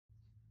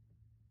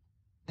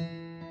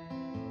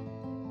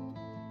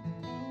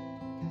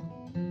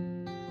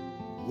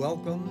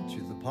Welcome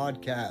to the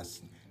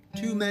podcast,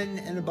 Two Men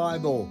and a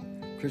Bible.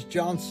 Chris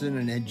Johnson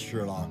and Ed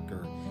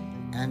Sherlocker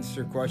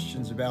answer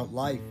questions about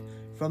life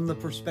from the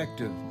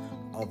perspective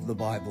of the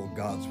Bible,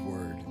 God's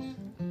Word.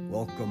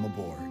 Welcome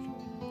aboard.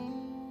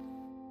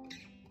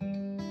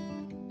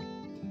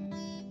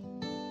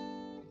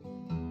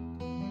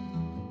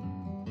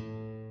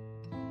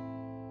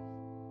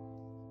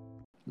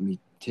 Let me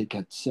take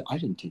a sip. I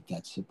didn't take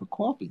that sip of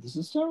coffee. This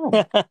is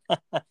terrible.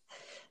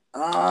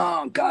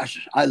 Oh,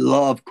 gosh. I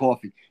love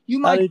coffee. You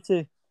I might. do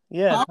too.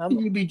 Yeah. How can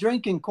you be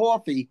drinking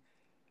coffee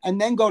and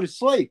then go to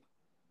sleep?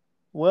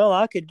 Well,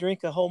 I could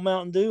drink a whole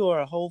Mountain Dew or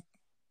a whole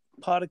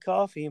pot of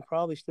coffee and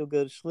probably still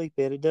go to sleep,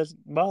 Ed. It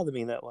doesn't bother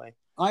me that way.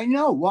 I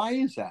know. Why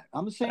is that?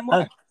 I'm the same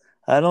way.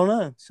 I don't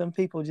know. Some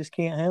people just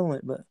can't handle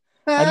it, but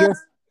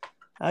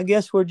I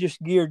guess we're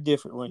just geared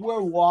differently. We're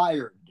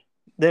wired.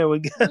 There we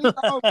go. We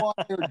are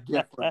wired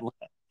differently.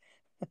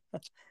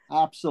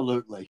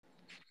 Absolutely.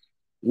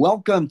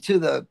 Welcome to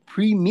the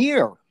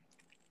premiere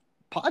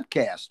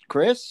podcast,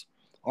 Chris.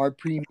 Our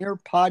premiere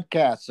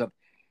podcast of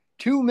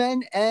Two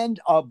Men and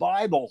a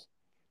Bible.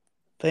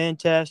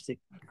 Fantastic.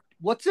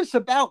 What's this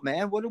about,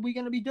 man? What are we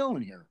going to be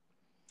doing here?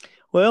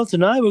 Well,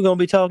 tonight we're going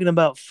to be talking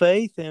about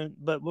faith,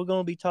 but we're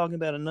going to be talking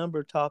about a number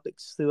of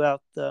topics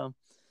throughout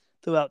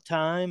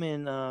time,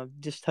 and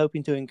just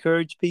hoping to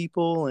encourage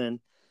people and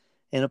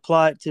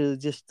apply it to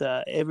just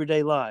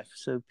everyday life,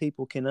 so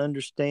people can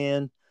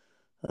understand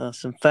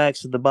some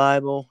facts of the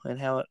Bible and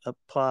how it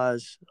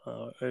applies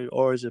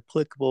or is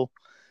applicable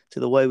to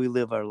the way we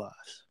live our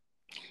lives.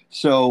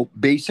 So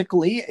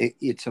basically,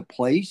 it's a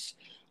place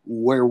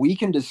where we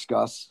can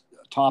discuss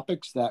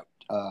topics that,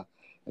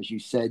 as you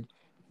said,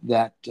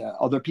 that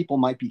other people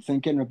might be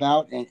thinking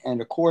about, and in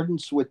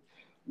accordance with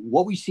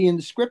what we see in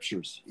the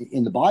scriptures,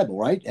 in the Bible,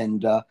 right?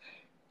 And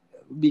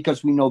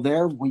because we know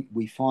there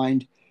we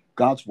find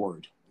God's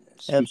word.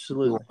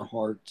 Absolutely. To our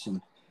hearts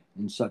and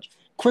such.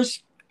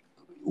 Chris,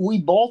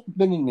 we both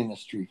been in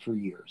ministry for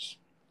years.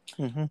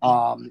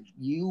 Mm-hmm.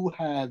 You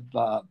have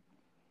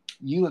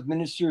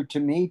ministered to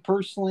me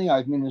personally.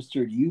 I've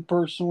ministered to you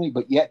personally,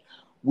 but yet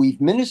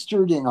we've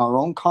ministered in our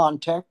own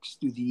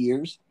context through the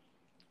years.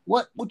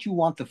 What would you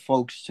want the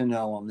folks to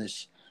know on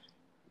this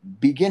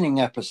beginning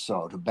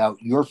episode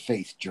about your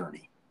faith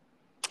journey?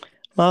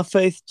 My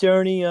faith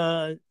journey,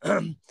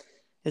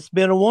 it's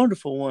been a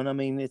wonderful one. I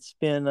mean, it's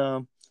been,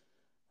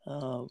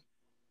 how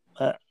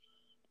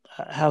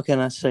can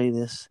I say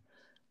this?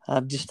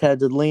 I've just had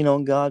to lean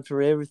on God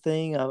for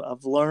everything.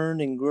 I've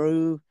learned and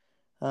grew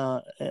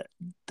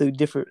through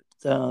different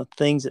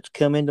things that's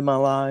come into my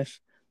life,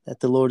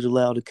 that the Lord's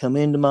allowed to come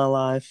into my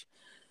life,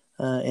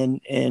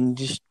 and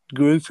just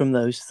grew from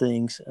those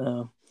things,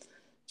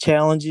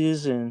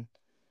 challenges and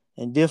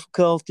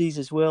difficulties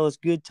as well as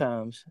good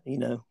times.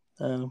 You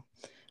know,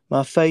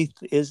 my faith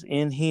is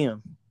in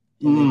Him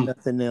and in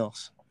nothing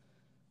else.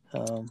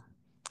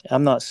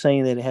 I'm not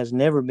saying that it has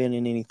never been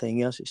in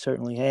anything else. It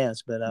certainly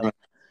has, but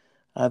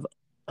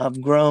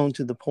I've grown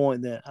to the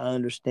point that I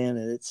understand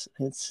that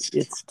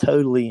it's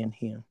totally in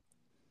Him.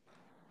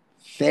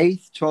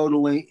 Faith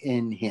totally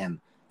in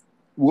Him.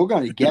 We're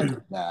going to get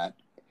to that.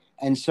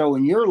 And so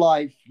in your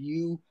life,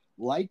 you,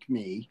 like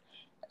me,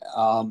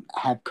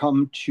 have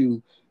come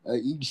to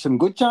some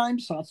good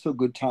times, not so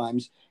good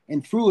times.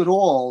 And through it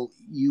all,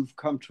 you've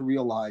come to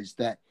realize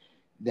that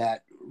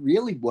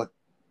really what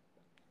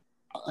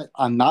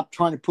I'm not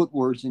trying to put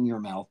words in your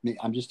mouth.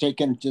 I'm just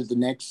taking it to the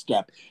next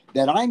step.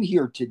 That I'm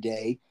here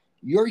today,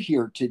 you're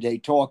here today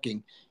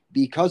talking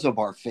because of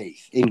our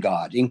faith in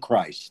God, in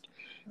Christ.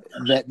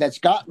 That's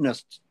gotten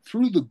us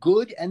through the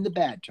good and the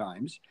bad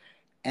times,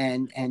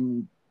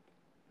 and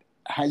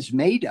has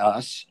made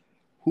us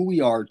who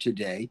we are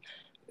today.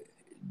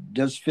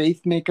 Does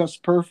faith make us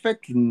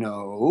perfect?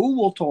 No.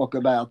 We'll talk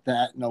about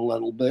that in a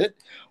little bit.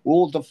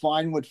 We'll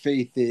define what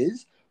faith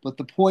is. But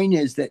the point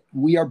is that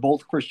we are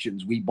both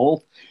Christians. We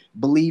both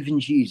believe in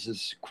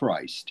Jesus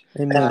Christ,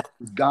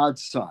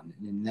 God's Son,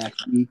 and that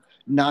we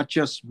not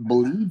just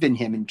believe in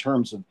Him in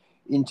terms of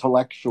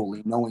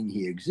intellectually knowing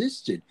He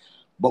existed,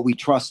 but we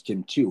trust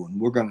Him too. And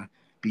we're going to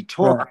be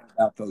talking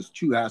about those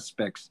two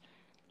aspects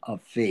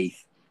of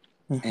faith,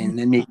 and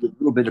then maybe a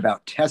little bit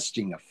about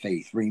testing of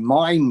faith.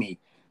 Remind me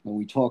when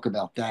we talk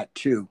about that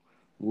too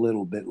a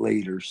little bit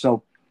later.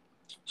 So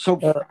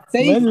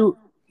faith.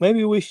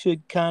 Maybe we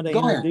should kind of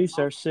introduce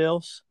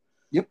ourselves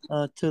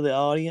to the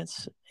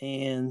audience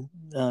and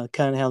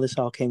kind of how this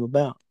all came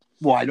about.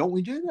 Why don't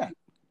we do that?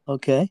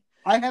 Okay.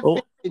 I have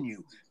faith in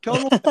you.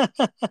 Total.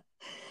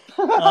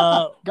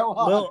 Go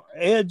on. Well,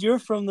 Ed, you're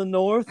from the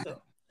north,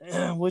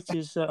 which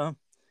is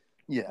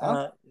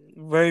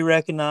very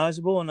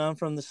recognizable, and I'm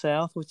from the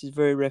south, which is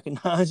very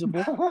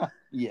recognizable.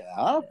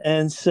 Yeah.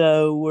 And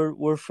so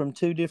we're from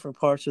two different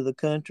parts of the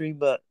country,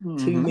 but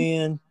two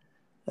men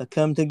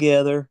come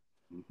together.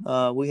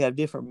 We have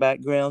different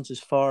backgrounds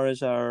as far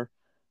as our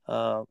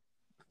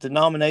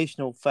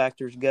denominational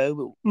factors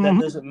go, but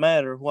that doesn't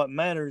matter. What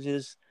matters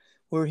is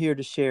we're here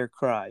to share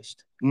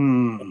Christ.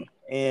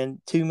 And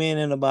Two Men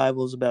in the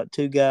Bible is about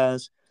two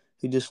guys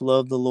who just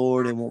love the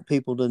Lord and want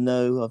people to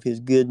know of His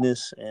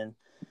goodness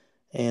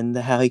and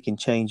how He can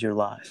change your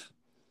life.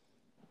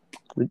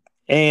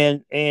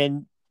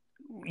 And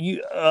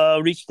you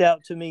reached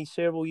out to me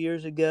several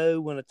years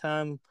ago when a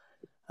time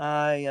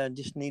I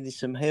just needed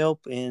some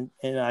help, and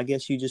I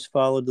guess you just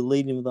followed the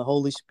leading of the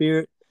Holy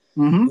Spirit.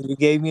 Mm-hmm. And you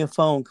gave me a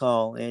phone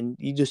call, and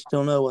you just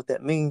don't know what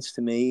that means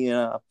to me.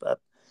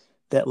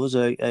 That was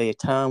a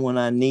time when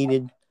I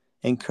needed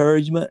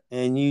encouragement,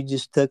 and you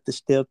just took the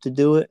step to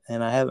do it,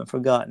 and I haven't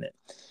forgotten it.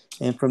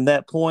 And from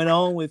that point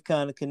on, we've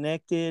kind of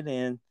connected,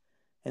 and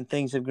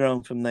things have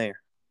grown from there.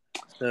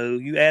 So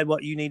you add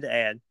what you need to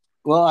add.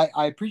 Well,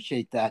 I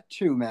appreciate that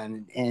too,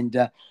 man.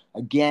 And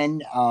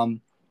again,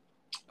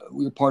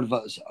 we were part of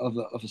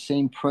a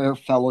same prayer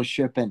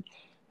fellowship, and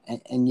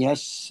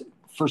yes,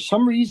 for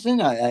some reason,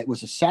 it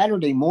was a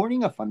Saturday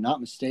morning, if I'm not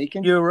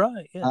mistaken. You're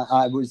right. Yeah.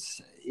 I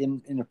was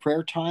in a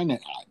prayer time, and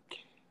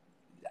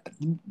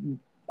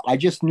I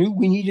just knew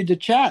we needed to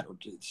chat.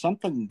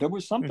 Something there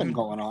was something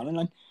going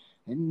on,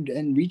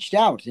 and reached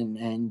out,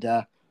 and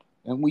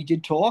we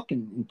did talk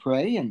and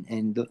pray,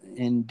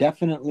 and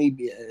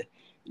definitely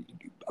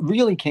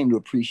really came to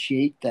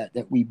appreciate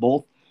that we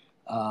both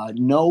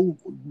know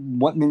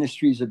what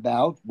ministry is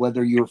about.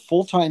 Whether you're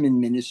full time in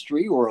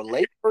ministry or a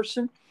lay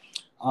person,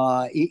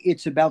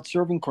 it's about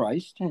serving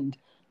Christ and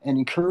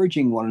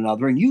encouraging one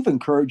another. And you've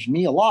encouraged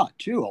me a lot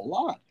too,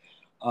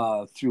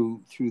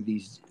 through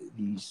these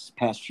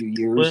past few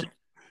years.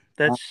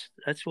 Well,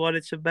 that's what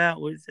it's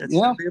about. That's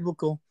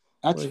biblical.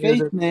 That's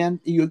faith, man.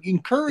 You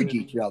encourage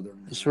each other.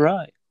 That's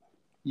right.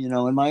 You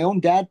know, and my own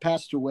dad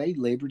passed away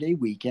Labor Day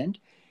weekend,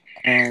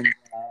 and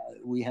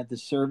we had the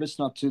service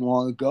not too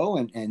long ago,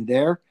 and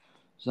there,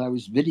 as I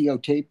was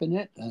videotaping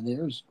it, and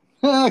there's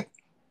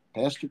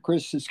Pastor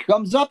Chris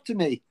comes up to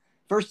me.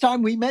 First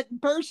time we met in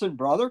person,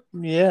 brother.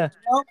 Yeah.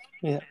 You know?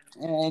 Yeah.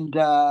 And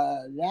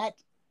that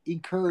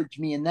encouraged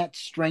me, and that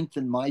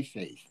strengthened my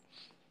faith.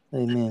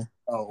 Amen.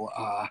 So,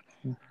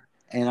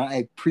 and I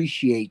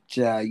appreciate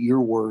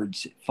your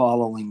words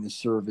following the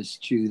service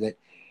too. That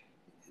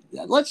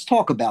let's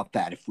talk about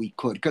that if we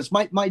could, because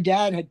my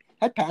dad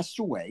had passed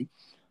away.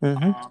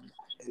 Mm-hmm.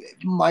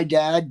 My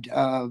dad,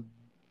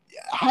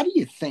 how do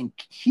you think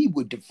he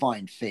would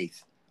define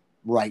faith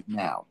right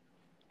now?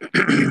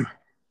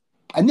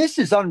 And this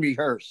is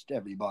unrehearsed,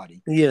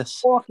 everybody.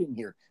 Yes. Talking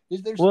here.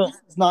 This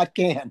is not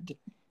canned.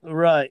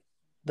 Right.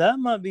 That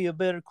might be a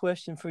better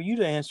question for you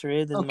to answer,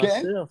 Ed, than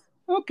myself.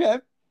 Okay.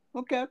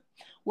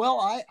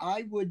 Well,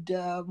 I would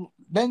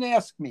then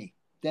ask me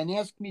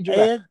directly.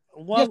 Ed,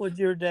 what would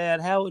your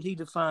dad? How would he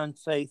define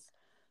faith?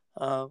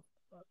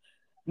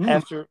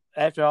 After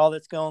all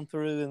that's gone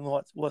through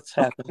and what's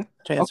happened,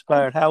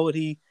 transpired, how would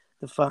he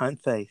define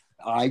faith?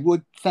 I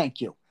would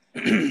thank you.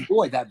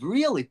 Boy, that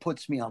really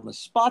puts me on the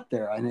spot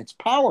there, and it's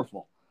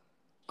powerful.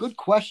 Good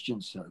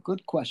question, sir.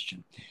 Good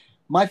question.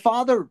 My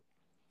father,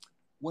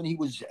 when he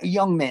was a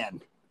young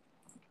man,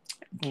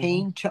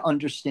 came to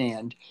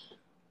understand,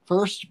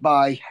 first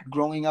by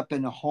growing up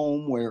in a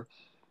home where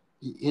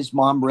his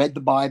mom read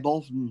the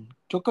Bible and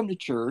took him to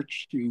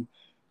church, to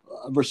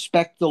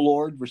respect the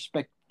Lord,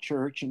 respect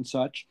church and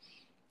such,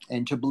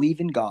 and to believe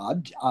in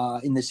God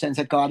in the sense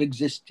that God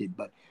existed.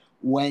 But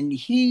when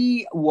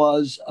he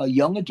was a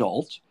young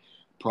adult,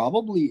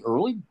 probably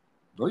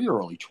very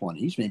early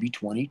 20s, maybe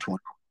 21,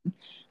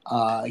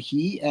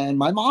 he and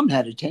my mom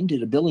had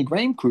attended a Billy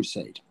Graham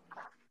crusade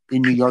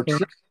in New York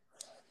City.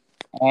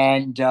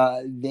 And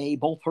they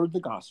both heard the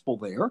gospel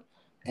there.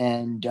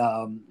 And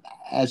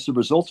as a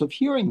result of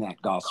hearing that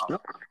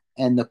gospel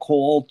and the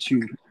call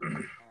to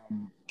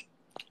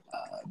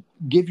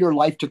give your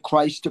life to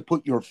Christ, to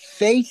put your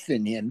faith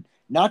in him,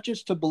 not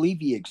just to believe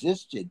he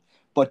existed,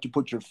 but to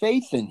put your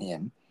faith in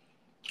him,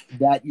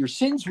 that your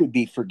sins would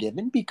be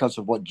forgiven because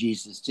of what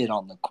Jesus did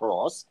on the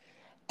cross,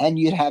 and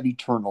you'd have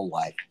eternal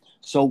life.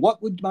 So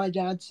what would my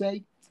dad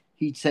say?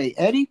 He'd say,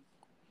 Eddie,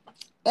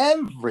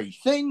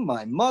 everything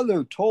my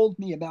mother told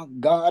me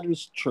about God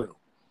is true.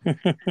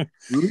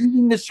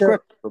 Reading the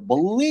scripture,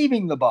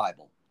 believing the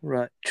Bible.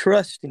 Right.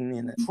 Trusting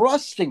in it.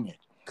 Trusting it.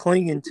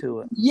 Clinging to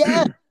it.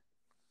 Yeah.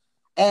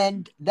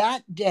 And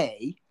that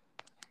day,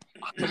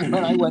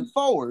 when I went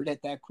forward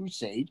at that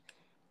crusade,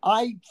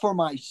 I, for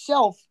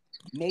myself,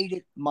 made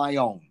it my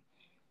own.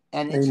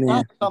 And it's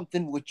not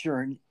something which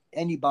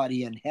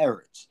anybody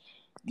inherits.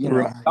 You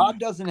know, God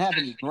doesn't have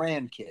any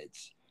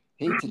grandkids.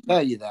 Hate to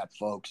tell you that,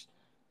 folks.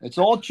 It's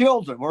all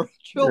children. We're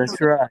children.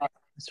 That's right.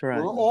 That's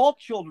right. We're all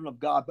children of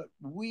God, but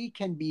we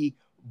can be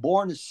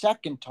born a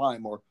second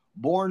time or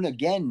born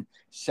again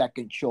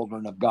second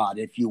children of God,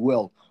 if you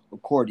will,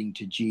 according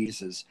to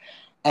Jesus.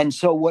 And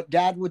so what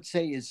Dad would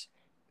say is,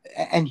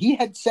 and he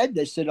had said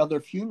this at other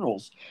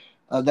funerals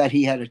that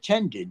he had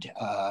attended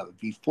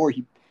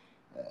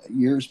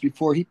years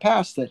before he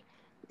passed, that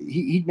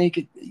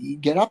he'd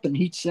get up and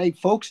he'd say,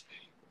 folks,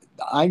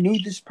 I knew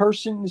this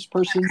person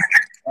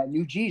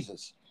knew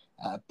Jesus,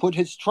 put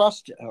his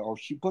trust, or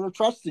she put her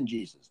trust in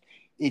Jesus.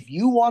 If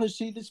you want to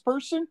see this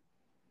person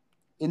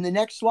in the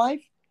next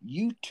life,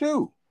 you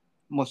too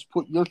must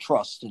put your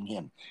trust in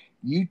him.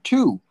 You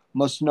too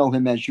must know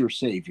him as your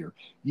Savior.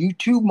 You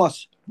too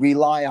must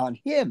rely on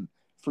him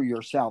for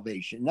your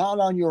salvation, not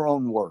on your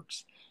own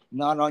works,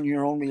 not on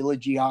your own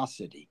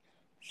religiosity.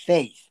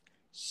 Faith,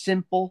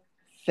 simple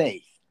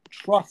faith,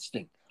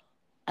 trusting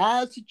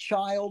as a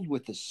child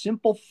with a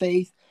simple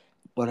faith,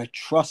 but a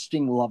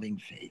trusting, loving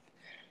faith.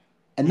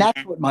 And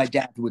that's what my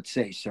dad would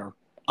say, sir.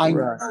 I know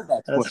Right.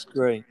 that's what, That's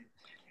great.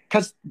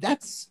 because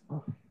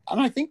and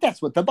I think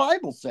that's what the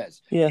Bible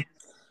says. Yeah.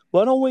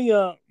 Why don't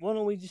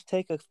we just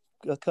take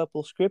a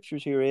couple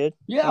scriptures here, Ed?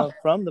 Yeah.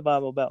 From the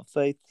Bible about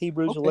faith.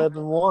 Hebrews Okay.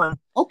 11:1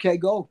 Okay,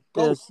 go.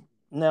 says,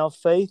 "Now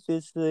faith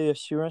is the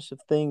assurance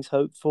of things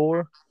hoped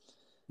for,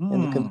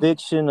 and the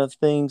conviction of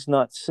things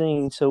not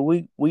seen." So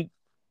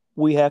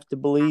we have to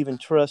believe and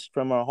trust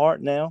from our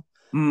heart now.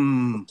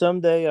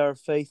 Someday our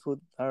faith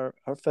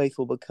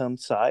will become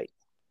sight.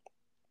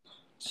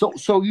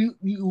 So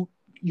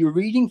you're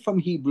reading from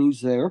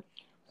Hebrews there,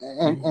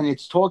 and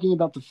it's talking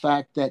about the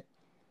fact that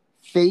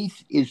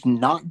faith is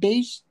not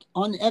based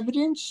on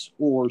evidence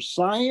or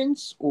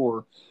science,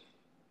 or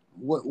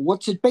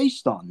what's it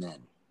based on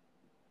then?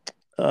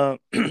 On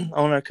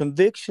our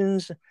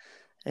convictions,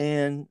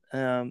 and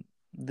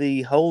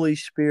the Holy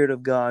Spirit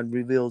of God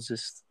reveals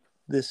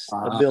this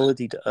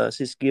ability to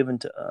us. It's given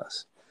to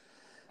us.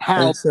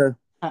 How? So,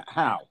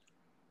 how?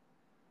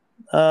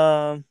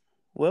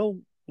 Well,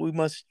 we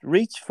must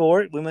reach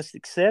for it. We must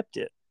accept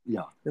it.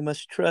 Yeah. We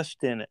must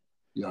trust in it.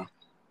 Yeah.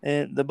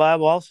 And the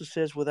Bible also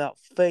says, without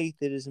faith,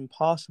 it is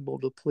impossible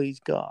to please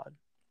God.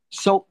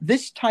 So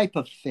this type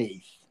of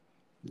faith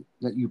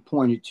that you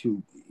pointed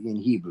to in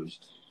Hebrews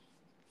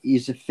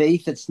is a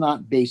faith that's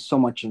not based so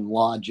much in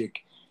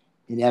logic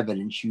and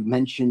evidence. You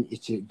mentioned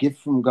it's a gift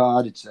from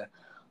God. It's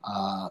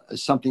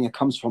something that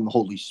comes from the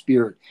Holy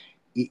Spirit.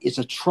 It's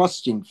a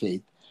trusting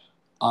faith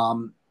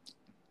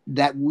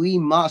that we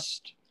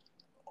must.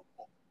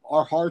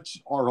 Our hearts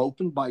are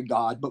opened by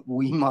God, but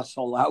we must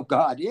allow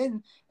God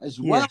in as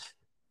well, Yes.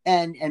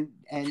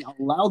 and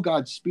allow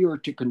God's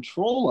Spirit to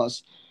control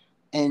us.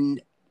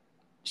 And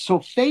so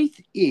faith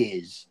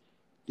is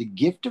the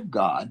gift of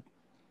God.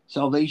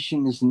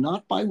 Salvation is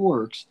not by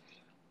works,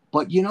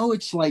 but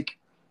it's like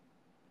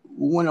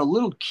when a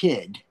little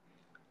kid,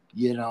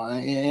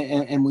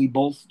 and we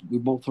both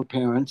are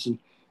parents, and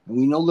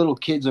we know little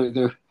kids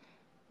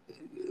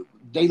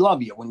they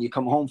love you when you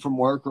come home from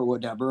work or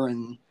whatever,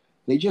 and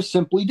they just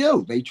simply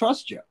do. They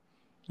trust you.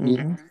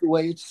 That's the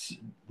way it's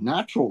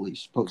naturally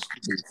supposed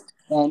to be.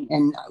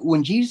 And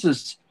when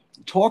Jesus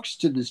talks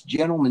to this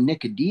gentleman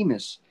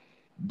Nicodemus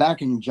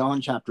back in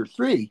John chapter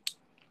 3,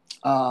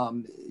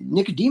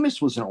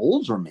 Nicodemus was an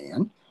older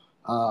man,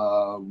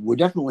 would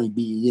definitely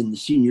be in the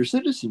senior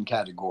citizen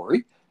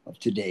category of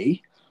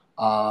today.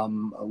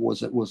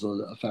 Was a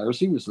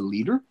Pharisee, was a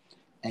leader,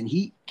 and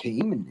he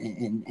came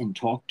and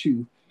talked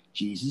to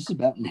Jesus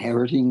about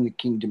inheriting the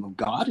kingdom of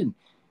God. And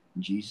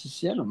Jesus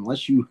said,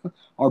 unless you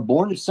are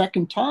born a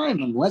second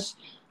time, unless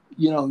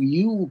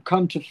you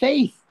come to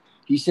faith,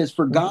 he says,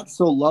 for God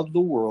so loved the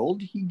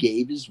world, he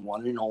gave his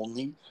one and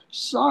only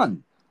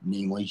Son,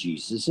 namely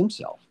Jesus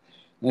himself,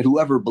 that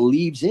whoever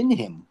believes in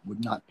him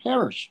would not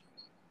perish,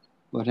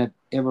 but have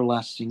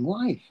everlasting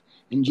life.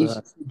 And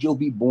Jesus said, you'll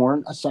be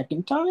born a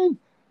second time.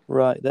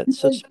 Right.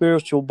 That's a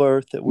spiritual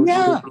birth that we're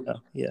speaking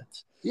of.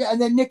 Yes. Yeah.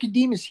 And then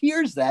Nicodemus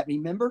hears that,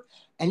 remember?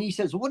 And he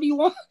says, what do you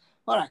want?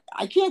 Well,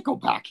 I can't go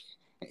back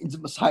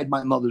inside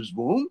my mother's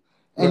womb.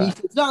 And he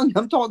says, no,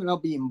 I'm talking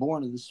about being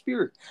born of the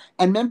Spirit.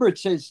 And remember, it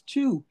says,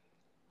 too,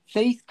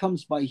 faith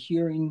comes by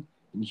hearing,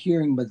 and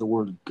hearing by the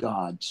word of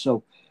God.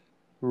 So,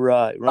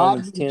 right.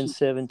 Romans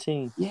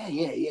 10:17.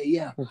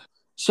 Yeah.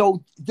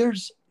 So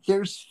there's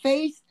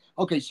faith.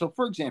 Okay, so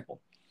for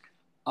example,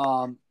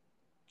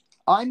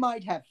 I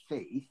might have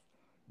faith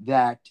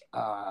that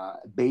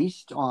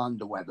based on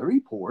the weather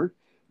report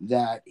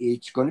that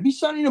it's going to be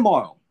sunny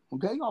tomorrow.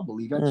 Okay, I'll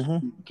believe that's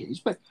the case,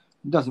 but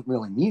it doesn't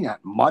really mean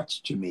that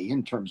much to me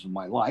in terms of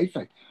my life.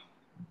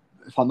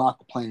 If I'm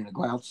not planning to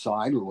go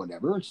outside or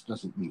whatever, it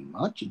doesn't mean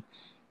much.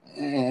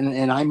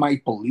 And I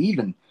might believe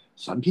in,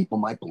 some people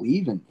might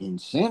believe in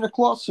Santa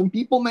Claus. Some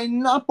people may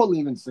not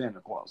believe in Santa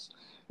Claus.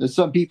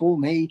 Some people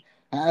may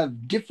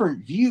have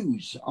different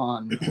views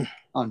on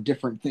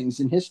different things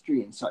in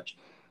history and such.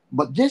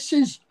 But this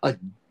is a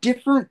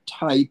different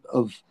type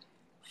of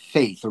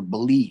faith or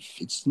belief.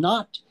 It's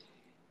not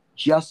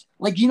just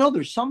like,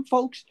 there's some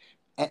folks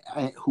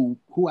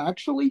who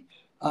actually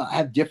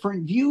have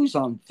different views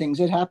on things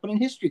that happen in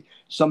history.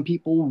 Some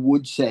people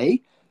would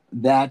say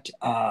that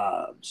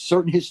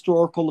certain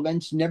historical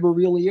events never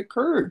really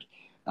occurred,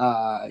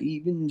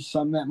 even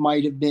some that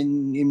might have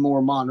been in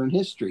more modern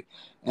history.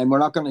 And we're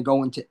not going to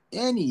go into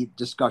any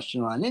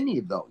discussion on any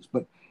of those,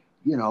 but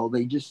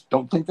they just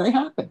don't think they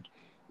happened.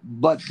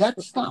 But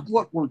that's not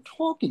what we're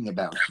talking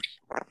about.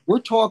 We're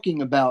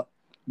talking about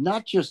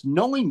not just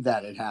knowing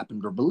that it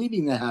happened or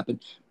believing that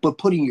happened, but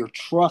putting your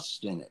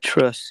trust in it.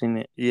 Trusting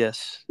it,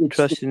 yes.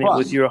 Trusting it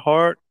with your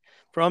heart,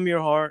 from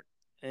your heart,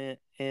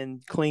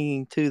 and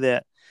clinging to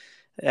that.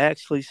 It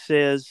actually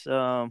says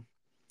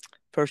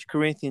 1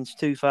 Corinthians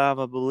 2:5,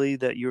 I believe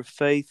that your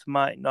faith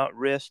might not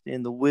rest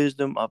in the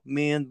wisdom of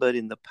men, but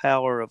in the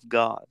power of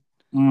God.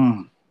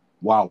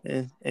 Wow.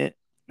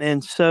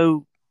 And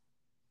so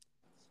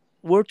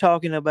we're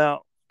talking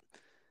about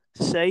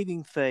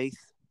saving faith,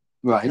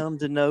 Right. come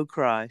to know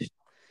Christ.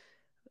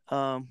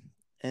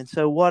 And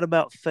so what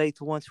about faith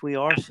once we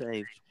are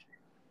saved?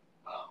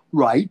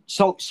 Right.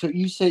 So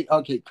you say,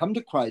 okay, come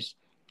to Christ.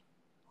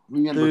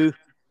 Remember,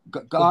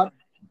 God,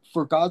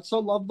 for God so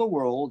loved the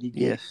world, he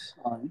gave his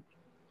son.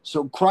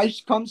 So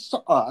Christ comes to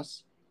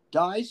us,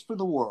 dies for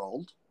the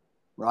world,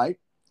 right?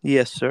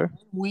 Yes, sir.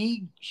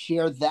 We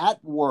share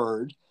that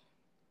word.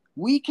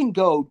 We can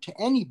go to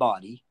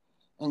anybody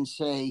and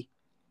say,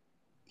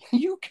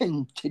 you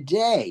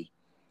today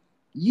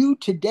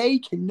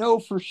can know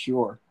for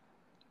sure,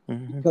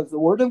 because the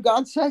word of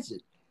God says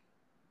it,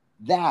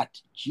 that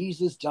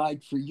Jesus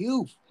died for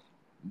you,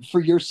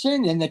 for your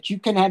sin, and that you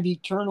can have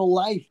eternal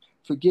life,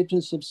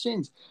 forgiveness of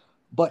sins.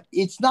 But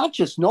it's not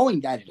just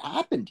knowing that it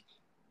happened.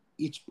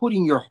 It's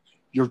putting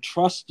your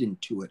trust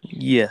into it.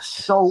 Yes.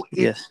 So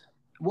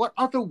what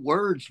other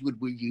words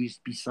would we use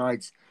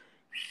besides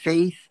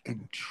faith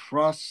and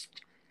trust?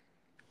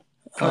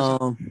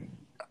 Because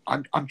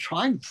I'm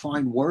trying to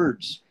find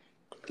words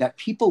that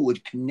people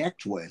would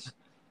connect with.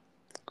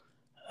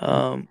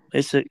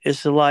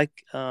 It's like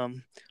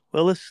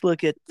well, let's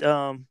look at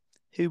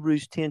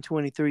Hebrews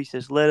 10:23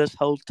 says, "Let us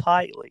hold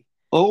tightly,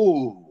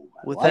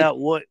 without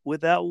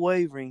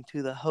wavering,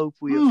 to the hope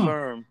we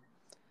affirm.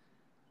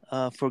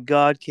 For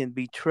God can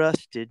be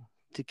trusted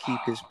to keep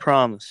His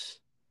promise."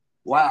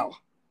 Wow.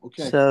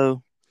 Okay.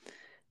 So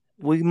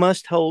we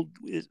must hold.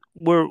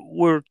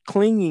 We're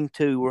clinging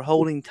to. We're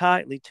holding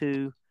tightly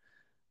to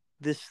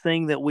this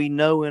thing that we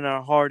know in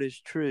our heart is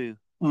true.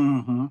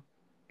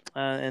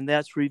 And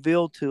that's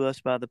revealed to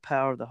us by the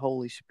power of the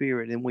Holy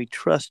Spirit, and we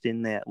trust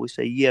in that. We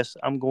say, yes,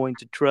 I'm going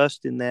to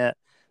trust in that.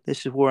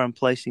 This is where I'm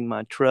placing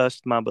my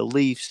trust. My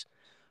beliefs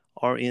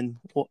are in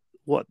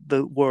what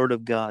the Word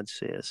of God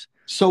says.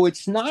 So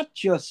it's not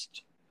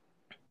just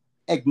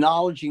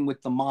acknowledging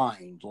with the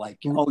mind, like,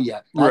 oh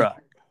yeah, right.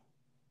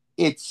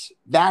 It's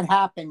that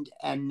happened,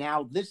 and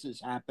now this is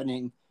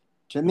happening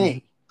to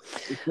me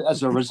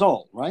as a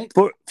result, right?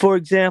 For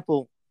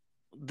example,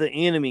 the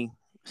enemy,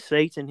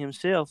 Satan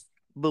himself,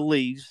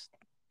 believes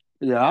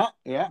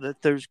that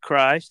there's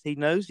Christ. He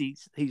knows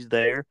he's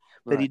there,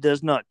 but he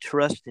does not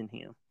trust in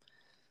him.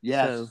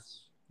 Yes. So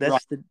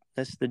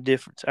that's the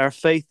difference. Our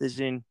faith is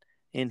in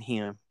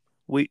him.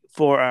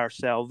 For our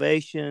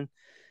salvation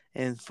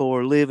and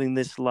for living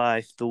this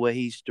life the way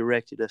he's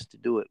directed us to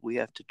do it, we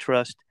have to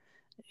trust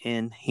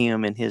in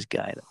him and his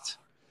guidance.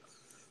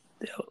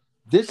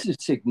 This is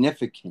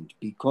significant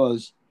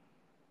because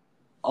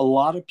a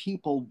lot of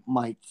people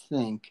might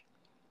think,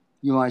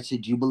 you might say,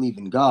 do you believe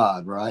in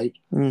God, right?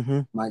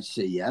 Might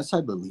say, yes,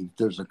 I believe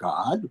there's a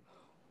God.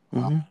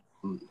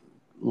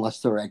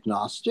 Unless they're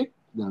agnostic,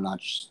 they're not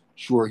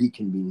sure he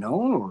can be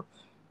known,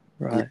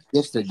 or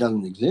exists, that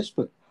doesn't exist.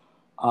 But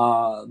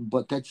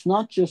that's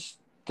not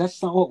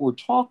what we're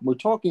talking. We're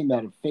talking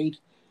about a faith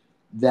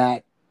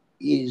that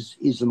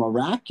is a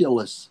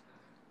miraculous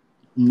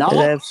knowledge.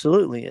 It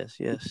absolutely is.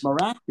 Yes, it's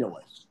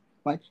miraculous.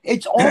 Right?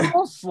 It's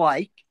almost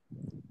like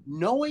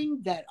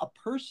knowing that a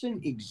person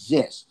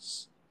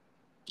exists.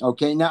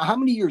 Okay, now how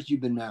many years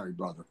you've been married,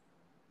 brother?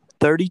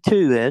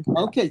 32, Ed.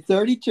 Okay,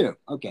 32.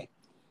 Okay.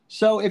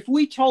 So if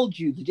we told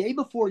you the day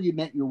before you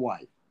met your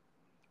wife,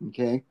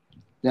 okay,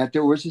 that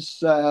there was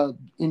this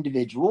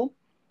individual,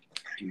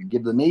 you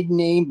give the maiden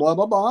name, blah,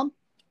 blah, blah,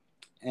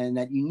 and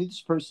that you knew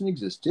this person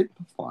existed,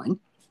 fine.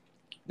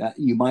 That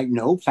you might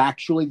know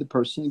factually the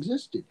person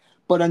existed.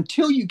 But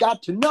until you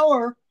got to know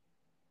her,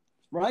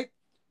 right?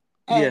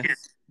 And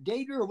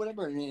date her or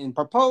whatever, and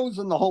propose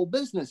and the whole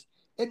business,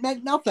 it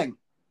meant nothing.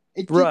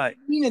 It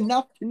didn't mean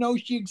enough to know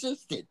she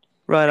existed.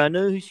 Right. I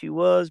knew who she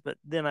was, but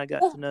then I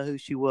got to know who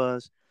she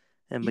was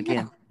and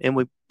and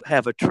we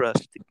have a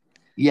trust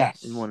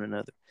in one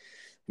another.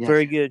 Yes.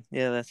 Very good.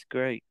 Yeah, that's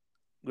great.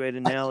 Great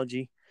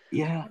analogy.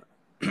 Yeah.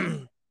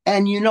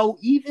 And,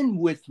 even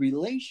with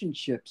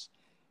relationships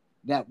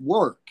that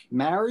work,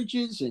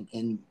 marriages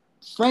and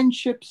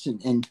friendships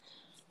and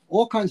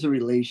all kinds of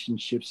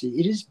relationships,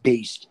 it is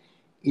based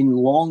in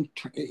long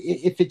term.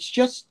 If it's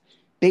just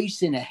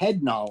based in a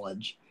head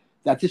knowledge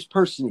that this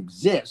person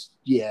exists,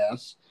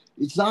 yes,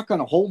 it's not going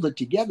to hold it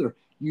together.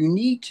 You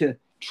need to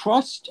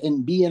trust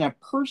and be in a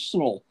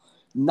personal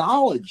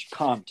knowledge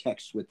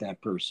context with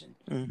that person.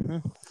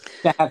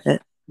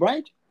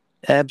 Right?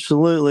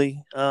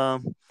 Absolutely.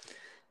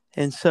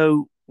 And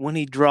so when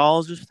he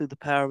draws us through the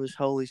power of his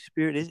Holy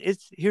Spirit,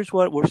 here's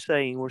what we're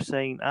saying. We're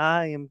saying,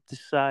 I am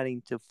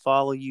deciding to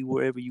follow you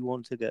wherever you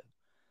want to go.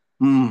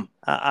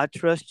 I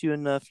trust you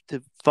enough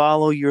to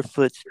follow your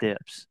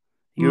footsteps.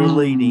 You're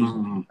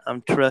leading.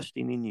 I'm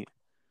trusting in you.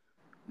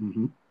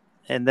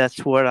 And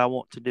that's what I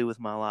want to do with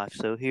my life.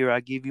 So here I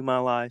give you my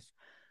life.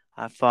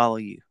 I follow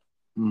you.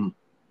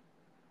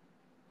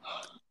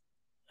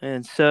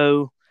 And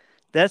so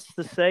that's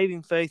the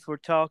saving faith we're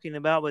talking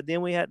about. But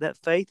then that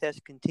faith has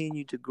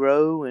continued to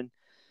grow. And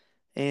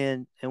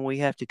and we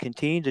have to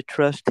continue to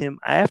trust Him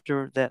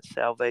after that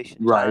salvation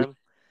Right.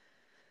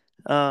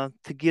 time,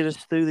 to get us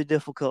through the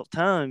difficult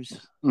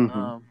times.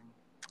 Mm-hmm.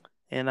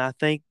 And I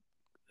think,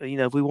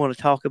 if we want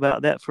to talk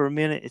about that for a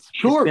minute, it's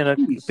Sure,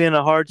 it's been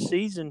a hard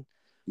season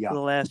Yeah. for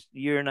the last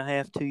year and a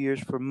half, 2 years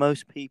for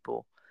most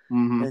people,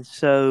 Mm-hmm. and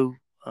so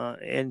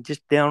and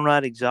just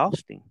downright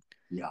exhausting.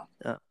 Yeah.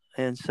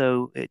 And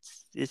so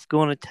it's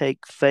going to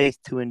take faith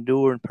to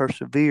endure and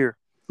persevere.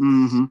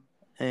 Mm-hmm.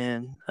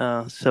 And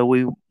so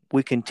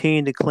we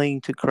continue to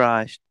cling to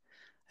Christ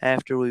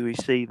after we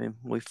receive Him.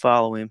 We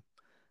follow Him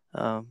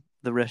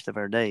the rest of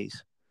our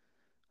days.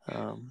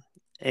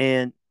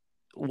 And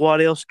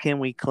what else can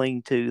we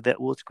cling to that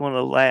was going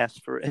to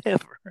last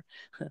forever?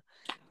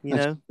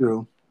 That's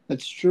true.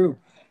 That's true.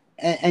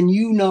 And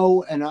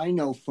and I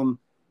know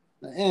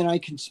and I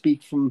can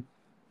speak from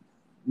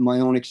my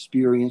own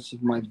experience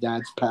of my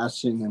dad's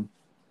passing, and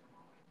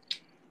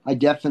I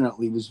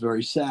definitely was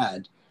very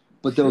sad.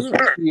 But those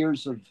were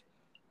tears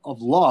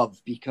of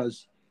love,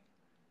 because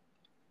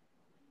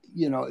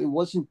it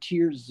wasn't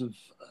tears of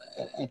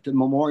at the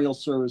memorial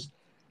service.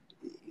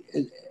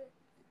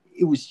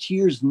 It was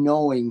tears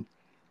knowing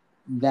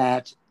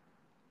that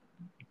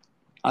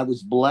I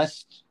was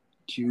blessed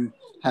to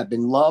have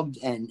been loved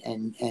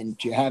and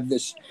to have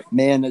this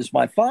man as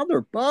my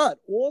father, but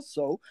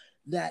also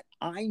that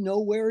I know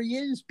where he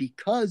is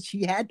because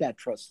he had that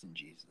trust in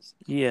Jesus.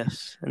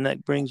 Yes, and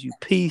that brings you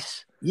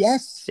peace.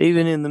 Yes.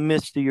 Even in the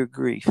midst of your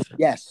grief.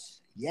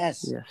 Yes.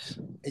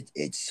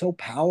 It's so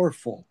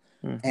powerful.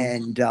 Mm-hmm.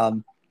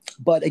 And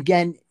but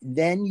again,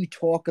 then you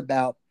talk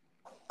about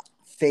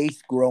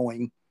faith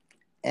growing,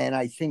 and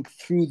I think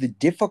through the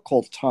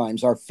difficult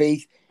times, our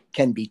faith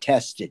can be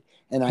tested.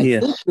 And I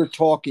think you're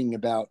talking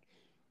about,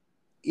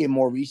 in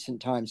more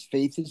recent times,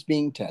 faith is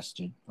being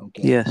tested.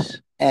 Okay. Yes.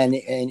 And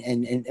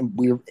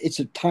it's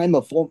a time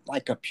of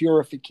like a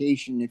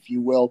purification, if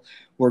you will.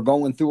 We're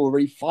going through a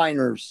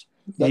refiner's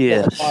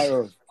the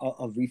fire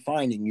of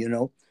refining.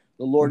 The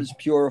Lord is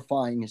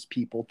purifying His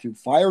people through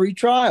fiery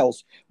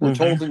trials. We're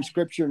told in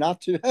Scripture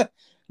not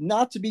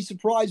to be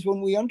surprised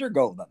when we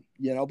undergo them.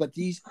 But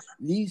these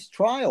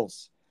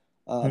trials,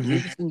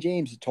 in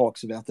James, it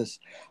talks about this.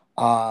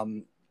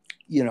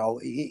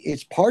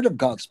 It's part of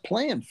God's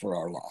plan for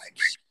our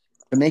lives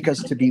to make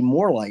us to be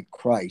more like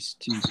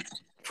Christ, to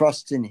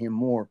trust in Him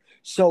more.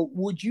 So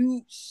would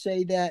you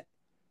say that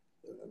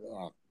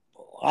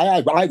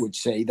I would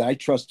say that I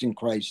trust in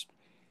Christ,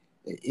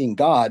 in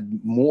God,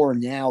 more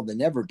now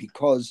than ever,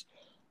 because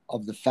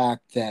of the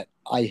fact that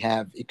I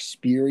have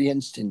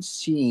experienced and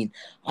seen,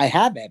 I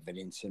have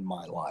evidence in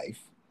my life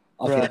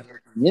of it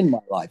in my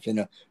life in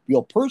a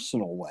real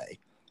personal way,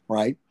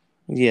 right?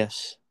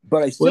 Yes.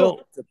 But I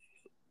still...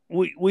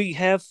 We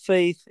have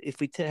faith, if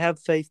we have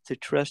faith to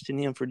trust in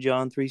Him, for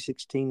John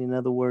 3:16, in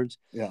other words.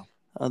 Yeah.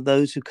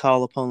 Those who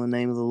call upon the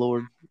name of the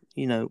Lord,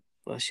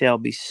 shall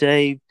be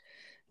saved.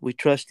 We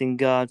trust in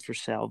God for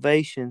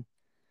salvation.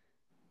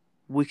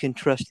 We can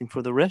trust Him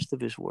for the rest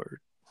of His word.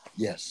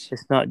 Yes.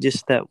 It's not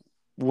just that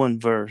one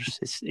verse.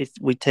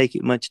 We take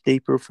it much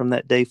deeper from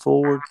that day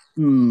forward,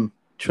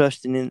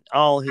 trusting in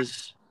all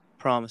His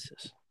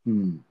promises.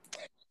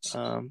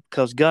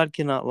 Because God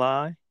cannot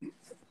lie.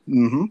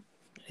 Mm-hmm.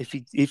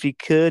 If he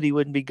could, He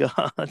wouldn't be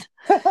God.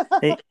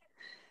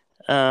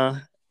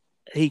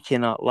 He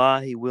cannot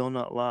lie. He will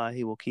not lie.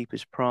 He will keep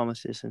His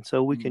promises. And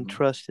so we can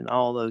trust in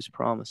all those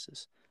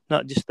promises,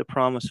 not just the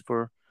promise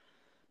for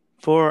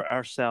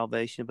our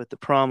salvation, but the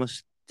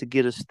promise to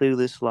get us through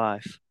this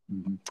life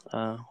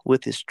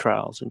with His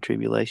trials and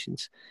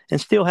tribulations, and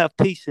still have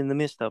peace in the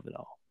midst of it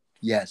all.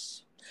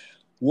 Yes.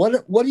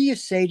 What do you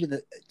say to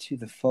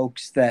the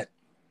folks that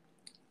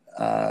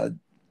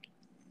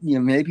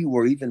maybe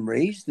were even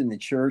raised in the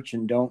church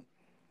and don't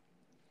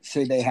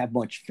say they have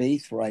much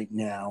faith right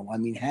now? I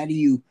mean, how do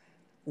you...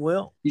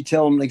 Well, you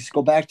tell them, let's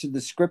go back to the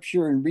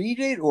Scripture and read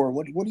it, or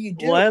what do you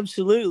do? Well,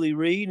 absolutely,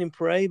 read and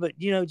pray. But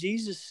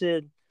Jesus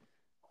said,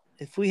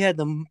 if we had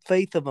the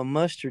faith of a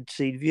mustard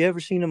seed. Have you ever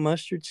seen a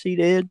mustard seed,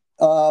 Ed?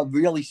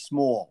 Really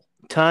small,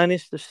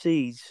 tiniest of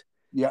seeds.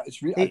 Yeah,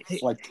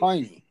 it's like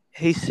tiny.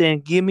 He's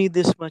saying, give me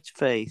this much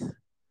faith.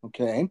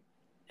 Okay.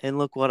 And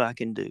look what I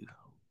can do.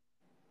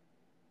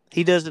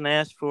 He doesn't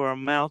ask for a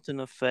mountain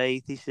of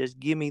faith. He says,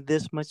 give me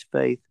this much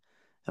faith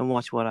and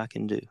watch what I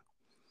can do.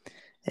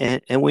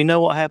 And we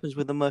know what happens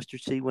with the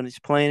mustard seed. When it's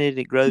planted,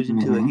 it grows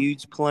into a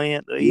huge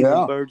plant.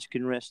 Even birds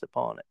can rest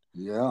upon it.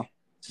 Yeah.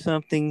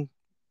 Something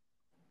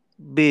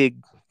big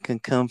can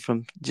come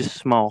from just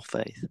small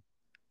faith.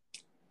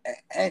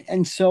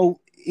 And so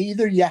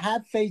either you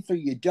have faith or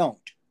you don't.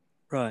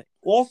 Right.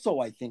 Also,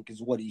 I think is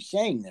what he's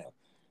saying there.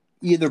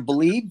 You either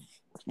believe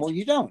or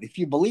you don't. If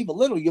you believe a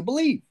little, you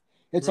believe.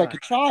 It's like a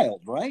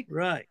child, right?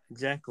 Right,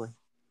 exactly.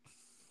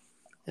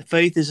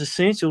 Faith is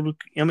essential.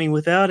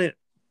 Without it,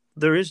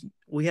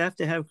 we have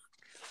to have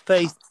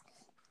faith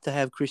to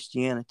have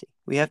Christianity.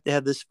 We have to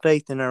have this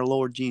faith in our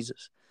Lord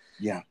Jesus.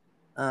 Yeah.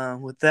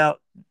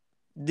 Without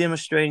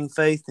demonstrating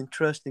faith and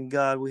trust in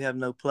God, we have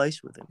no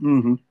place with Him.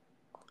 Mm-hmm.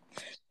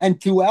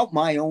 And throughout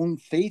my own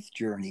faith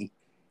journey,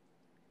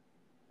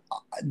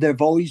 there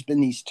have always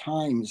been these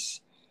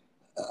times,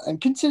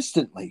 and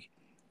consistently,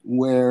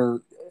 where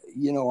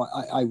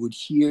I would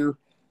hear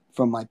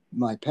from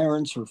my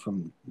parents, or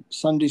from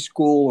Sunday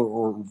school,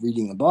 or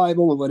reading the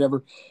Bible, or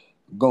whatever,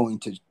 going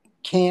to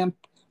camp,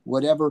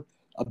 whatever,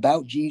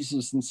 about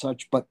Jesus and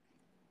such. But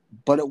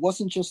it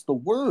wasn't just the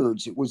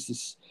words. It was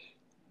this.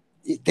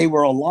 They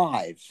were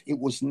alive. It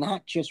was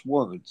not just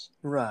words.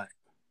 Right.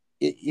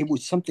 It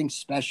was something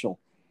special,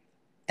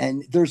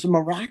 and there's a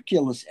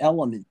miraculous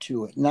element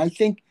to it. And I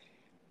think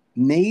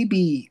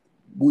maybe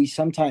we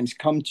sometimes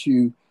come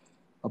to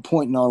a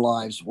point in our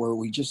lives where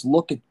we just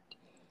look at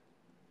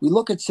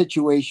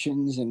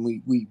situations, and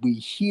we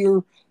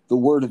hear the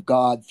word of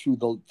God through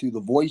the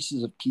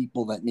voices of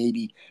people that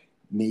maybe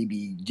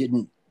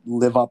didn't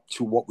live up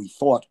to what we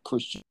thought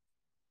Christian.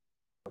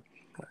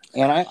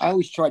 And I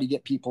always try to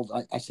get people.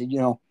 I said,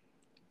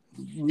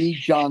 read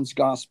John's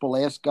gospel,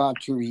 ask God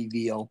to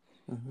reveal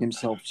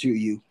himself to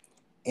you,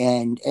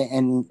 and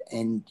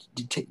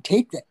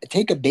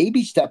take a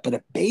baby step. But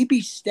a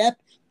baby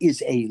step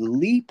is a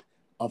leap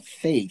of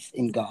faith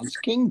in God's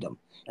kingdom.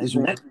 Is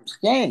what I'm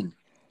saying.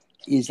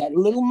 Is that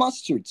little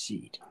mustard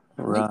seed.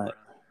 Right.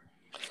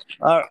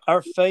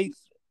 Our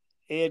faith,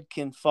 Ed,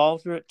 can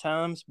falter at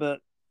times, but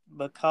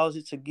because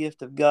it's a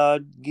gift of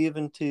God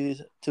given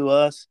to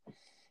us,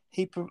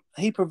 He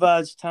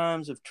provides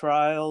times of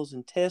trials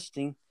and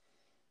testing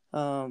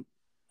in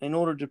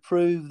order to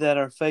prove that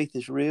our faith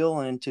is real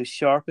and to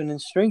sharpen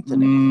and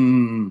strengthen it.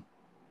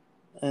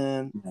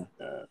 And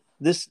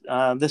this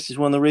is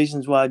one of the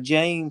reasons why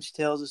James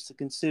tells us to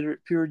consider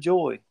it pure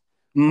joy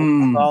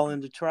when we fall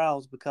into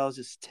trials, because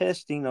it's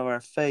testing of our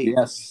faith.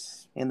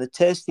 Yes. And the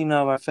testing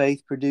of our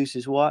faith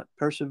produces what?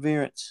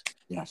 Perseverance.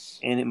 Yes.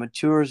 And it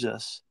matures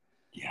us.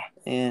 Yeah.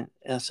 And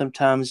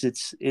sometimes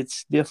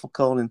it's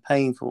difficult and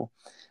painful,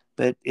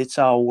 but it's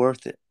all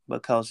worth it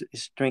because it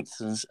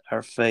strengthens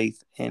our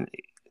faith. And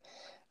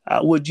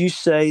would you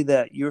say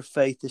that your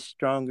faith is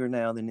stronger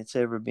now than it's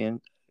ever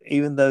been,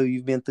 even though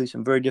you've been through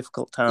some very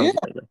difficult times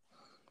lately?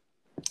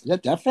 Yeah,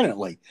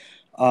 definitely.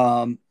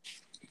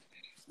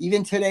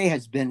 Even today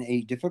has been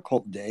a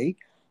difficult day.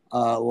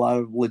 A lot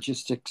of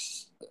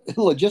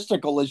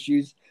logistical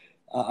issues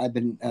I've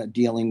been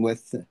dealing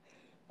with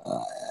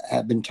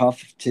have been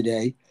tough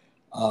today.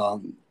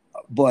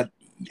 But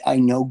I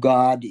know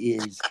God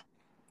is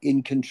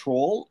in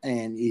control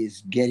and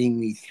is getting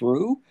me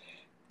through.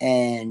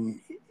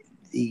 And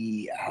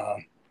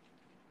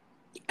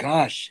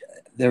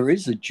there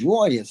is a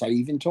joy as I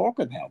even talk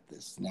about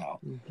this now.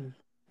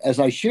 As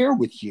I share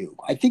with you,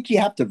 I think you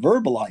have to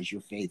verbalize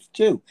your faith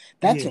too.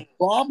 That's a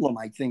problem,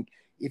 I think.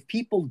 If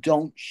people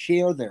don't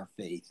share their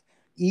faith,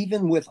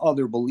 even with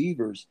other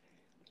believers,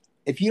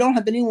 if you don't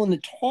have anyone to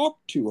talk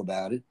to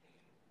about it,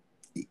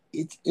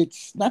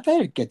 it's not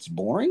that it gets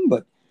boring,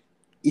 but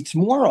it's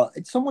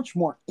so much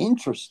more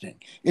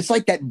interesting. It's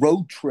like that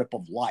road trip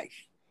of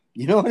life.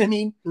 You know what I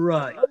mean?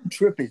 Right. The road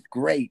trip is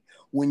great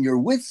when you're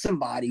with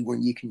somebody where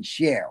you can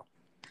share.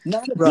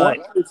 Not if Right.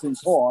 one person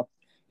talks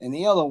and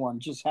the other one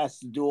just has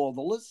to do all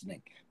the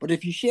listening. But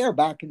if you share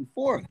back and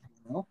forth,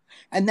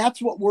 and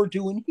that's what we're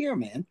doing here,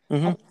 man.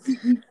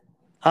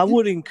 I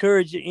would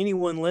encourage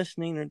anyone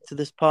listening to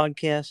this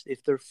podcast,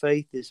 if their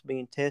faith is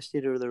being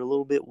tested or they're a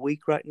little bit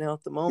weak right now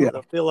at the moment,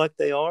 I feel like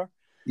they are.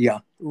 Yeah.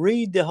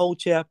 Read the whole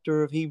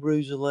chapter of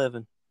Hebrews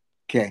 11.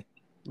 Okay.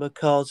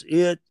 Because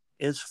it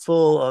is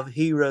full of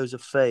heroes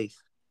of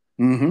faith.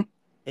 Mm-hmm.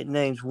 It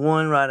names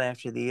one right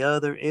after the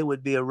other. It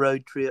would be a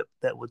road trip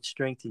that would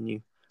strengthen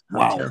you.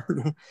 Wow.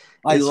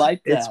 I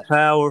like that. It's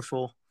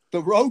powerful.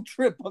 The road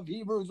trip of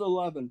Hebrews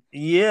 11.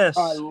 Yes.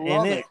 I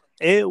love it.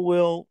 It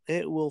will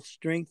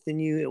strengthen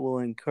you. It will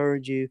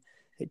encourage you.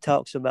 It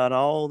talks about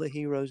all the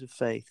heroes of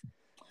faith,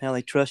 how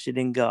they trusted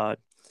in God.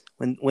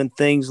 When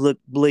things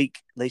looked bleak,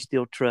 they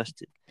still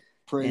trusted.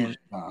 Praise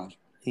God.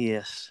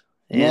 Yes.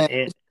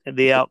 And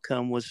the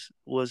outcome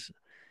was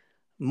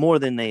more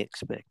than they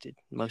expected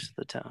most of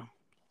the time.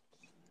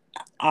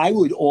 I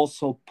would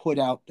also put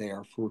out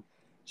there for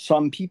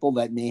some people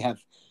that may have,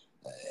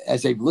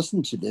 as they've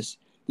listened to this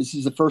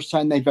is the first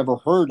time they've ever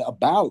heard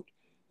about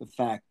the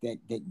fact that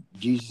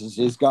Jesus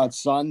is God's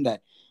son,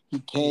 that he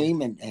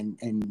came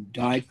and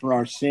died for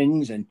our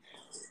sins, and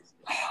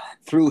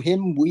through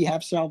him we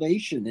have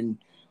salvation, and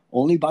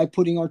only by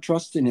putting our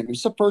trust in him.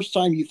 It's the first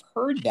time you've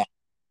heard that,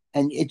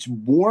 and it's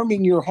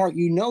warming your heart.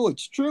 You know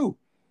it's true,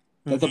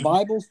 that the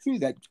Bible's true,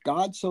 that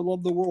God so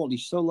loved the world, he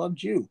so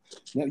loved you.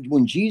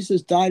 When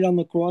Jesus died on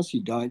the cross, he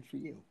died for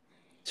you.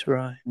 That's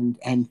right.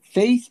 And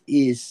faith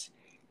is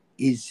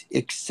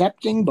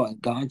accepting by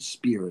God's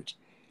Spirit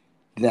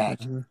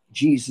that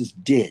Jesus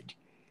did.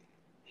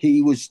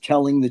 He was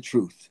telling the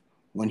truth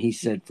when he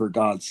said, for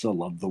God so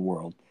loved the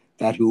world,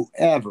 that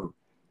whoever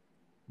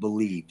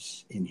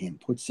believes in him,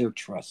 puts their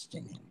trust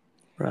in him.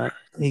 Right.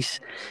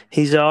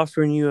 He's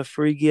offering you a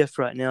free gift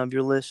right now if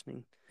you're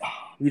listening.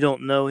 You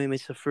don't know him.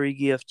 It's a free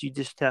gift. You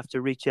just have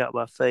to reach out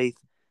by faith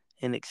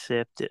and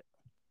accept it.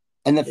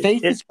 And the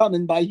faith is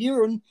coming by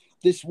hearing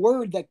this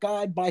word that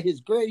God, by his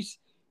grace,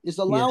 is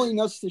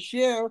allowing us to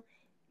share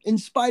in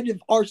spite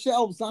of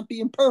ourselves not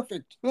being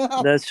perfect.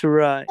 That's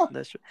right.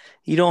 That's right.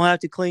 You don't have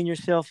to clean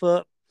yourself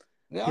up.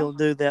 Yeah. He'll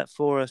do that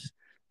for us.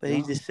 But Yeah.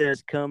 he just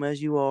says, "Come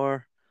as you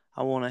are.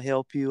 I want to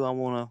help you. I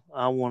want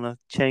to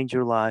change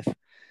your life,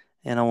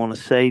 and I want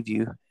to save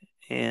you."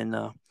 And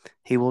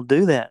he will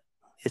do that.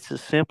 It's a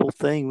simple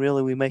thing,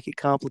 really. We make it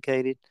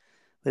complicated,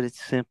 but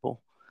it's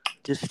simple.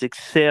 Just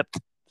accept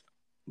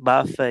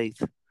by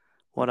faith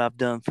what I've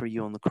done for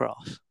you on the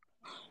cross.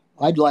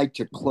 I'd like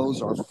to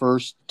close our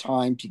first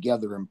time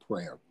together in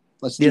prayer.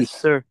 Let's do. Yes,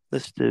 sir.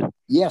 Let's do.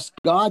 Yes,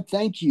 God,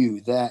 thank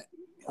you that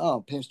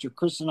Pastor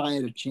Chris and I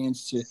had a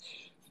chance to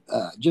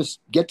just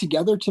get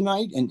together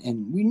tonight,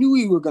 and we knew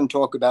we were going to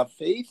talk about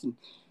faith, and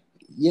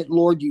yet,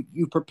 Lord,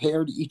 you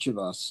prepared each of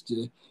us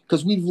to,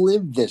 because we've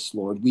lived this,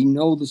 Lord. We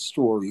know the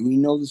story, we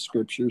know the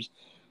scriptures,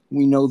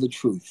 we know the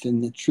truth,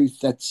 and the truth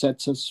that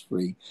sets us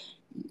free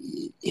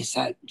is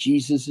that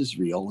Jesus is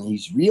real, and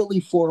he's really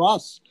for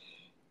us.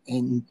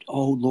 And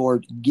oh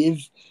Lord,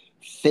 give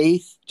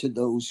faith to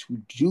those who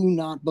do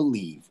not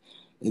believe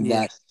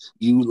that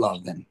you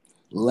love them.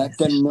 Let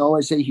them know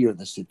as they hear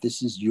this, that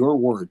this is your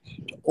word,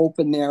 to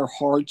open their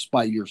hearts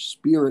by your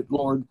spirit,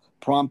 Lord,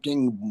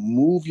 prompting,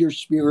 move your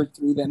spirit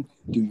through them,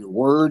 through your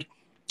word.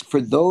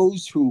 For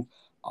those who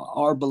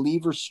are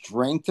believers,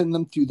 strengthen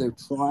them through their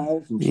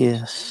trials and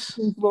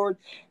tribulations, Lord.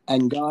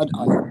 And God,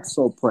 I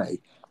also pray.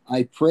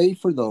 I pray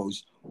for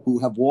those who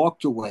have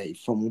walked away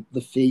from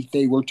the faith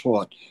they were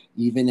taught,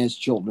 even as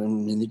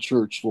children in the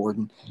church, Lord.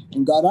 And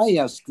God, I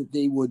ask that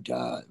they would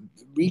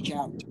reach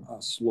out to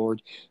us,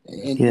 Lord.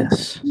 And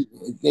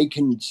they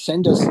can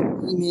send us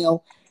an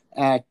email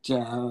at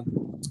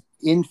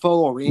info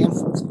or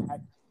answers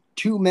at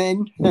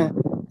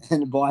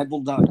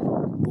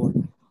 2menandthebible.com,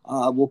 Lord.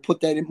 We'll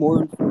put that in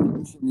more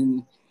information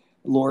in,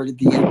 Lord, at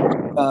the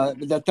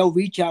end, that they'll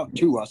reach out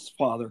to us,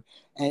 Father,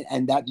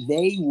 and that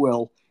they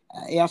will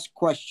ask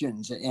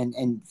questions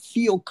and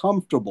feel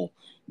comfortable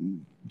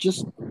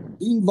just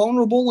being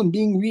vulnerable and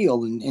being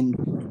real, and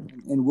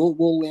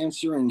we'll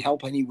answer and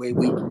help any way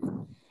we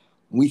can.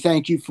 We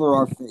thank you for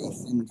our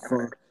faith and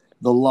for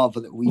the love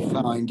that we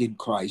find in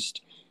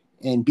Christ,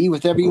 and be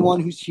with everyone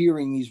who's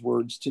hearing these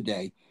words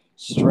today,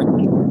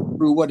 strengthen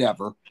through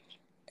whatever,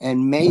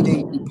 and may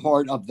they be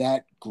part of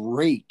that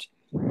great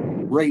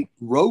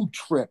road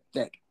trip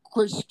that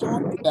Chris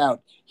talked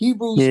about.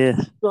 Hebrews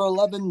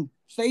 11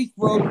 faith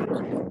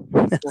road.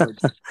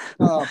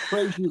 Lord.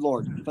 Praise you,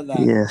 Lord, for that.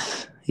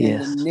 Yes.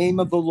 In the name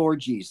of the Lord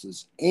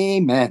Jesus.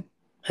 Amen.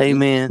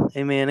 Amen.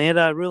 Amen. And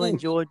I really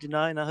enjoyed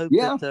tonight, and I hope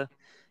that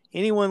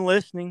anyone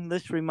listening,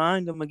 let's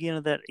remind them again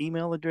of that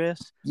email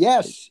address.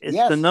 Yes. It's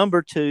the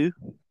number 2.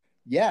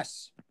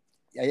 Yes,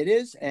 it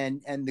is.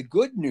 And the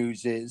good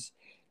news is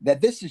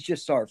that this is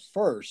just our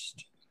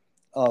first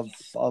of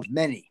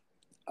many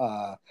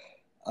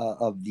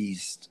of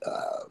these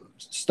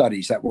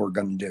studies that we're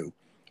going to do.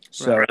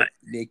 So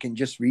they can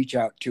just reach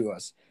out to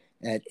us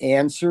at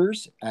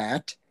answers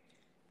at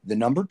the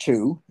number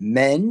 2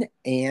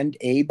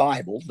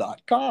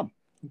 menandabible.com.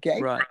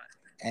 Okay. Right.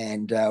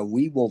 And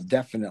we will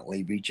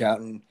definitely reach out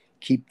and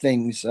keep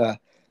things.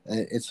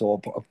 It's all,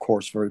 of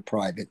course, very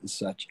private and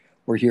such.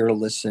 We're here to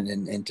listen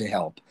and to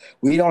help.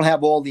 We don't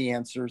have all the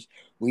answers.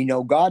 We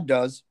know God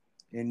does.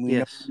 And we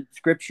know the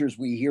scriptures.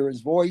 We hear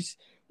his voice.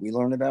 We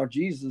learn about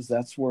Jesus.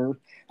 That's where,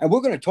 and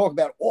we're going to talk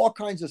about all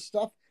kinds of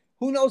stuff.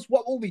 Who knows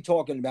what we'll be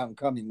talking about in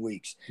coming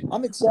weeks.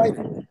 I'm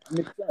excited.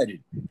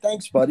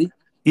 Thanks, buddy.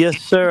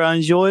 Yes, sir. I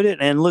enjoyed it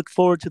and look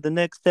forward to the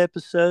next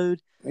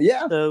episode.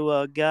 Yeah.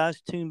 So,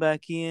 guys, tune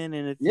back in.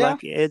 And if,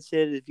 like Ed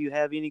said, if you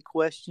have any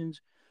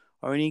questions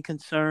or any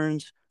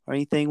concerns or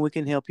anything we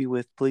can help you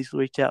with, please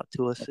reach out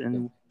to us,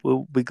 and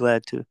we'll be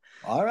glad to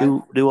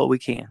do what we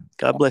can.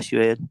 God bless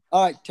you, Ed.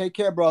 All right. Take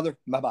care, brother.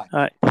 Bye-bye. All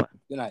right. Bye.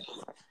 Good night.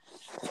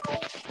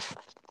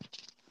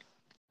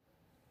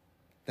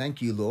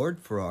 Thank you, Lord,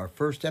 for our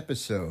first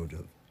episode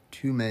of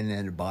 2 Men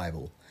and a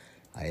Bible.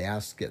 I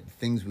ask that the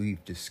things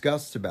we've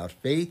discussed about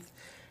faith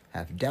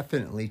have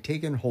definitely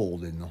taken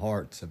hold in the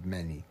hearts of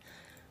many.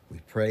 We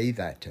pray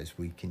that as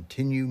we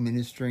continue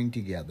ministering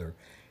together,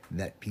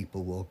 that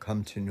people will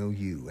come to know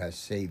you as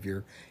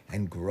Savior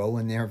and grow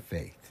in their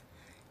faith.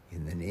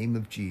 In the name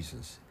of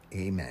Jesus,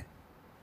 amen.